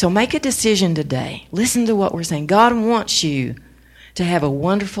 So make a decision today. Listen to what we're saying. God wants you to have a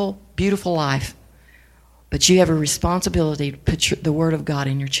wonderful, beautiful life. But you have a responsibility to put the Word of God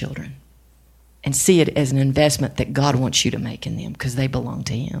in your children and see it as an investment that God wants you to make in them, because they belong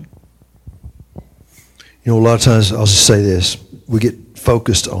to Him. You know, a lot of times, I'll just say this. We get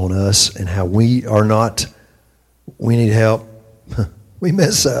focused on us and how we need help. We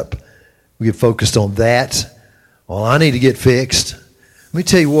mess up. We get focused on that. Well, I need to get fixed. Let me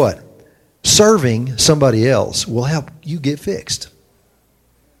tell you what. Serving somebody else will help you get fixed.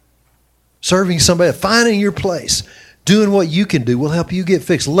 Serving somebody, finding your place, doing what you can do will help you get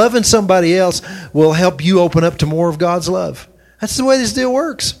fixed. Loving somebody else will help you open up to more of God's love. That's the way this deal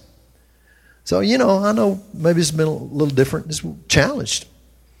works. So, you know, I know maybe it's been a little different. It's challenged.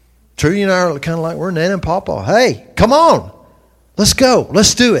 Trudy and I are kind of like we're Nana and Papa. Hey, come on. Let's go.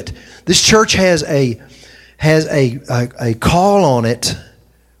 Let's do it. This church has a call on it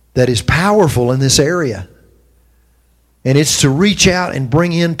that is powerful in this area. And it's to reach out and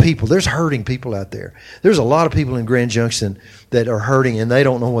bring in people. There's hurting people out there. There's a lot of people in Grand Junction that are hurting and they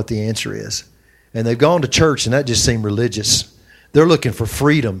don't know what the answer is. And they've gone to church and that just seemed religious. They're looking for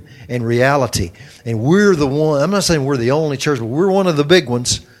freedom and reality. And we're the one, I'm not saying we're the only church, but we're one of the big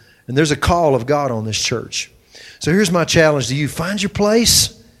ones. And there's a call of God on this church. So here's my challenge to you. Find your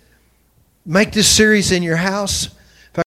place. Make this series in your house.